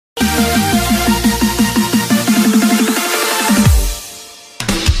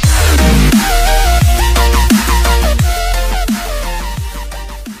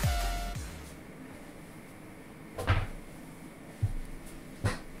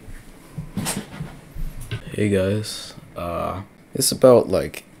Hey guys, it's about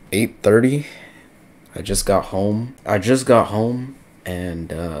like 8:30. I just got home.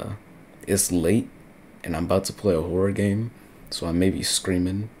 And it's late and I'm about to play a horror game, so I may be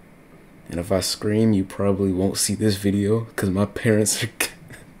screaming. And if I scream, you probably won't see this video because my parents are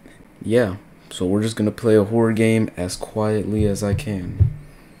yeah, so we're just gonna play a horror game as quietly as I can.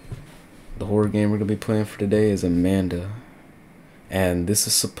 The horror game we're gonna be playing for today is Amanda. And this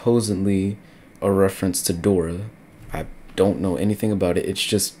is supposedly a reference to DORA. I don't know anything about it. It's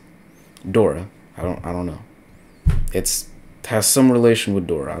just DORA. I don't know. It's has some relation with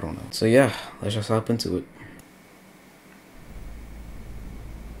DORA. I don't know. So yeah, let's just hop into it.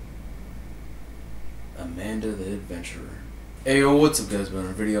 Amanda the Adventurer. Hey yo, what's up guys? We're in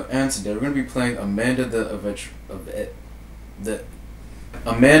a video, and today we're gonna be playing Amanda the Adventurer.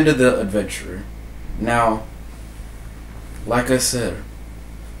 Now, like I said,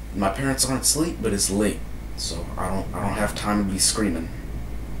 my parents aren't asleep, but it's late, so I don't have time to be screaming.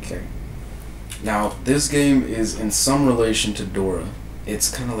 Okay. Now, this game is in some relation to DORA. It's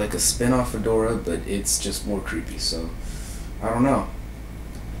kind of like a spin-off of DORA, but it's just more creepy. So I don't know.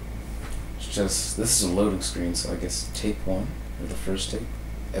 It's just, this is a loading screen, so I guess tape 1 or the first tape,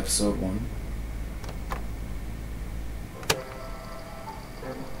 episode 1.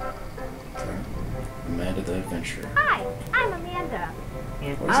 Okay. Amanda the Adventurer. Hi, I'm Amanda.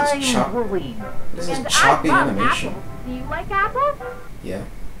 And I'm Willie. This is choppy animation. Apples. Do you like apples? Yeah.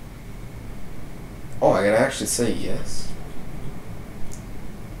 Oh, I gotta actually say yes.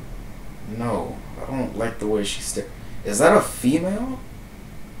 No, I don't like the way she stares. Is that a female?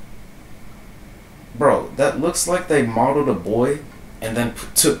 Bro, that looks like they modeled a boy and then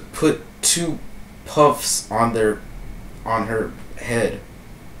put two puffs on her head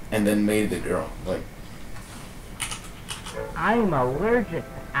and then made the girl. Like, I'm allergic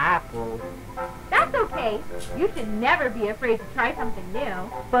to apples. That's okay. You should never be afraid to try something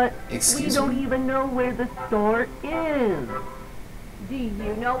new. But excuse we don't me? even know where the store is. Do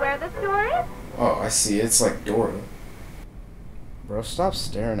you know where the store is? Oh, I see. It's like Dora. Bro, stop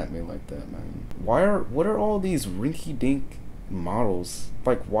staring at me like that, man. What are all these rinky-dink models?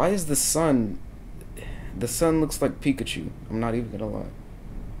 Like, why is the sun looks like Pikachu. I'm not even gonna lie.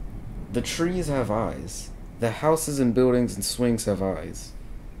 The trees have eyes. The houses and buildings and swings have eyes.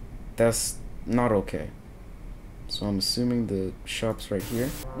 That's not okay. So I'm assuming the shop's right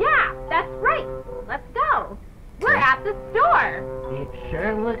here. Yeah, that's right. Let's go. Okay. We're at the store. It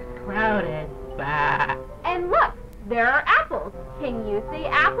sure looks crowded. Bah. And look, there are apples. Can you see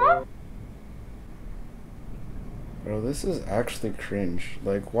apples? Bro, this is actually cringe.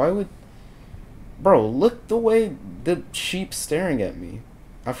 Like, why would... Bro, look the way the sheep's staring at me.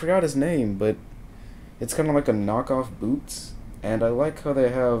 I forgot his name, but it's kind of like a knockoff Boots. And I like how they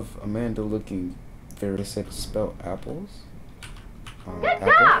have Amanda looking fair to say to spell apples. Good apple?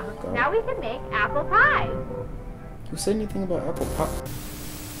 job. Got Now it. we can make apple pie. Who said anything about apple pie?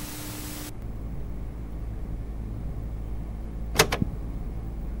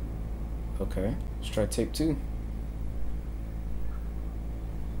 Okay, let's try tape 2.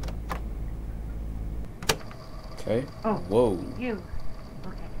 Okay. Oh, Whoa. you.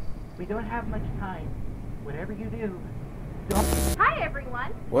 Okay, we don't have much time. Whatever you do, don't... Hi,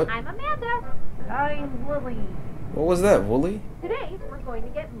 everyone. What? I'm Amanda. I'm Willie. What was that, Wooly? Today, we're going to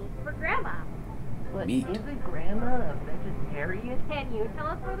get meat for Grandma. But Meat. isn't Grandma a vegetarian? Can you tell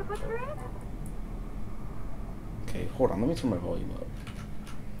us where the butcher is? Okay, hold on. Let me turn my volume up.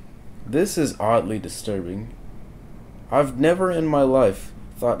 This is oddly disturbing. I've never in my life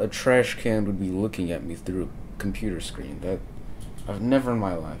thought a trash can would be looking at me through a computer screen. I've never in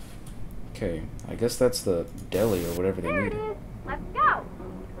my life. Okay, I guess that's the deli or whatever they There need. it is. Let's go.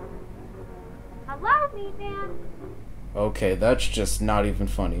 Hello, meat man. Okay, that's just not even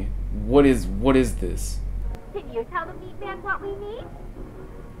funny. What is this? Can you tell the meat man what we need?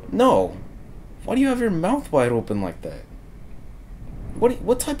 No. Why do you have your mouth wide open like that?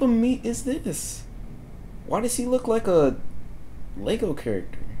 What type of meat is this? Why does he look like a Lego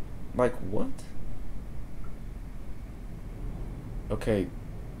character? Like what? Okay,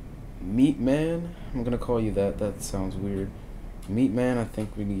 Meat Man? I'm gonna call you that. That sounds weird. Meat Man, I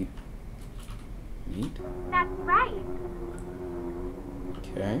think we need meat? That's right.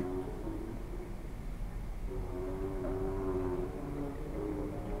 Okay.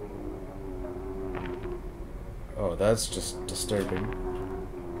 Oh, that's just disturbing.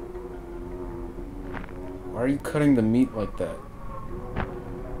 Why are you cutting the meat like that?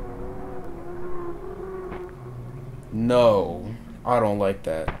 No, I don't like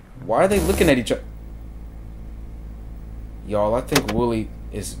that. Why are they looking at each other? Y'all, I think Wooly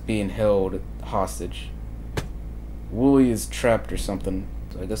is being held hostage. Wooly is trapped or something.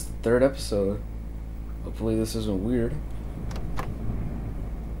 So I guess the third episode. Hopefully this isn't weird.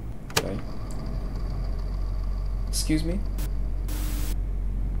 Okay. Excuse me?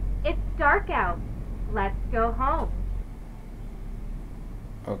 It's dark out. Let's go home.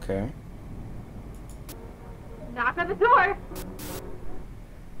 Okay. Knock on the door.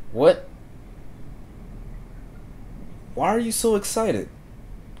 What? Why are you so excited?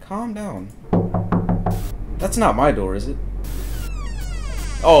 Calm down. That's not my door, is it?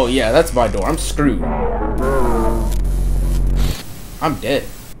 Oh yeah, that's my door. I'm screwed. I'm dead.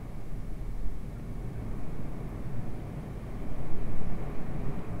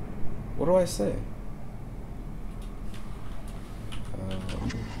 What do I say?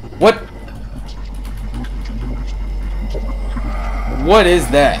 What? What is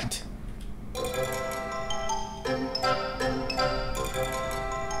that?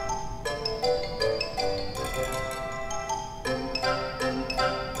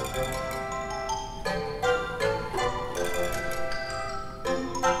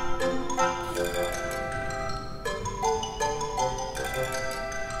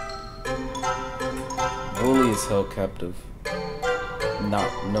 Bully is held captive.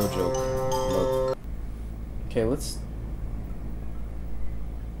 No joke. Nope. Okay, let's...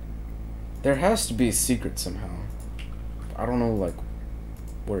 There has to be a secret somehow. I don't know, like,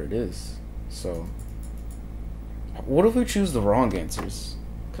 where it is. So... What if we choose the wrong answers?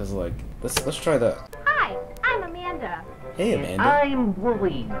 Cause, like, let's try that. Hi, I'm Amanda. Hey, And Amanda. I'm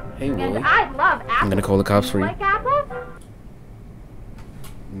Wooly. Hey, Wooly. And I love apples. I'm gonna call the cops for you. Like apples?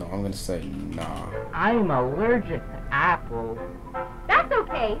 No, I'm gonna say nah. I'm allergic to apples. That's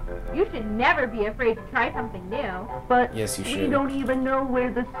okay. You should never be afraid to try something new. But Yes, you we should. don't even know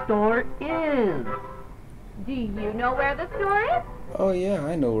where the store is. Do you know where the store is? Oh yeah,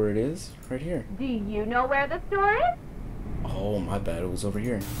 I know where it is. Right here. Do you know where the store is? Oh, my bad. It was over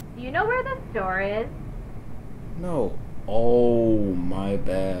here. Do you know where the store is? No. Oh, my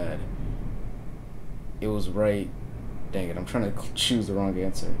bad. It was right. Dang it, I'm trying to choose the wrong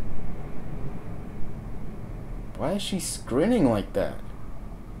answer. Why is she grinning like that?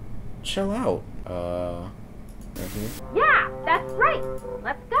 Chill out. Right here? Yeah, that's right.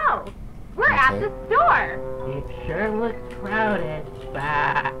 Let's go. We're at Okay. the store. It sure looks crowded.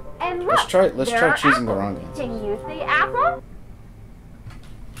 Bah. And look, Let's there try are choosing the apples. wrong answer. Can you say apple?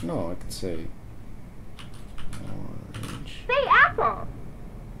 No, I could say orange. Say apple.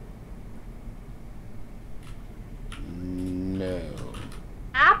 No.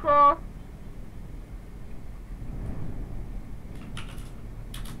 Apple.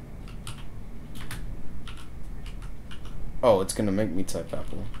 Oh, it's gonna make me type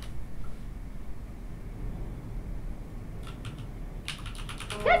apple.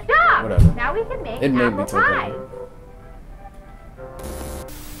 Good job. Whatever. Now we can make It made me apple type pie. apple.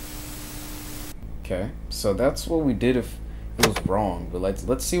 Okay, so that's what we did if it was wrong. But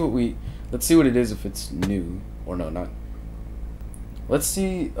let's see what it is if it's new or no, not. Let's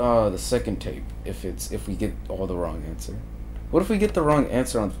see the second tape if we get all the wrong answer. What if we get the wrong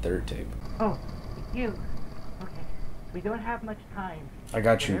answer on the third tape? Oh, you. Okay. We don't have much time. I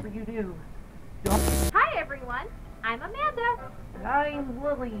got you. Whatever you do, don't. Hi everyone. I'm Amanda. I'm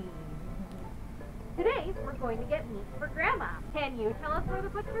Wooly. Today we're going to get meat for Grandma. Can you tell us where the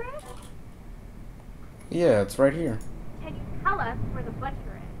butcher is? Yeah, it's right here. Can you tell us where the butcher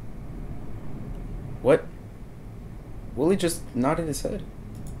is? What? Willie just nodded his head.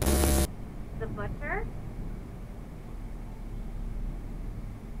 The butcher?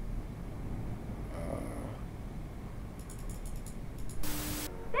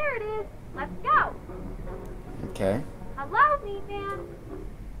 There it is. Let's go. Okay. Hello, meat man.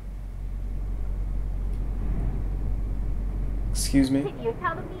 Excuse me? Can you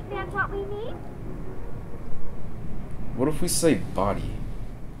tell the meat man what we need? What if we say body?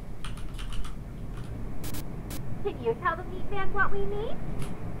 Can you tell the meat man what we need?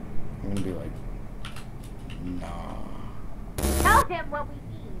 I'm gonna be like, nah. Tell him what we need.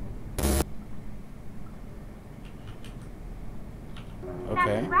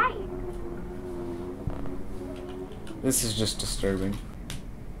 Okay. That's right. This is just disturbing.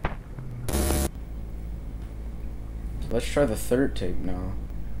 Let's try the third tape now.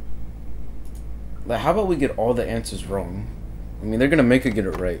 Like, how about we get all the answers wrong? I mean, they're gonna make us get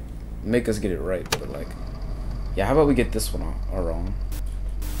it right. Make us get it right, but like, yeah, how about we get this one all wrong?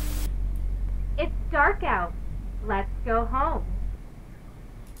 It's dark out. Let's go home.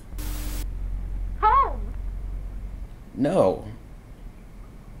 Home! No.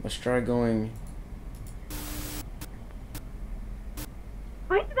 Let's try going.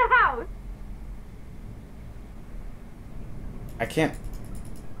 Point to the house. I can't.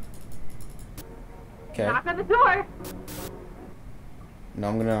 Okay. Knock on the door. No,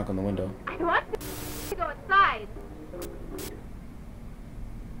 I'm gonna knock on the window. I want to go inside.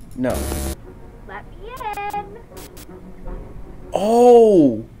 No. Let me in.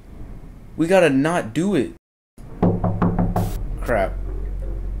 Oh! We gotta not do it. Crap.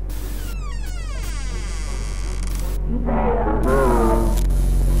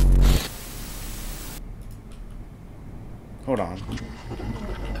 Hold on.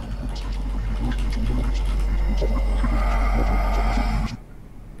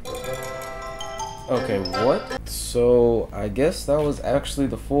 Okay, what? So, I guess that was actually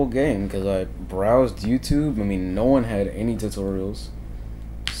the full game, because I browsed YouTube. I mean, no one had any tutorials.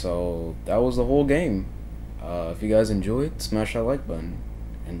 So, that was the whole game. If you guys enjoyed, smash that like button.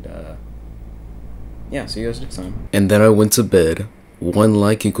 And, yeah, see you guys next time. And then I went to bed. 1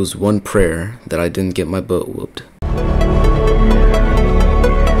 like equals 1 prayer that I didn't get my butt whooped.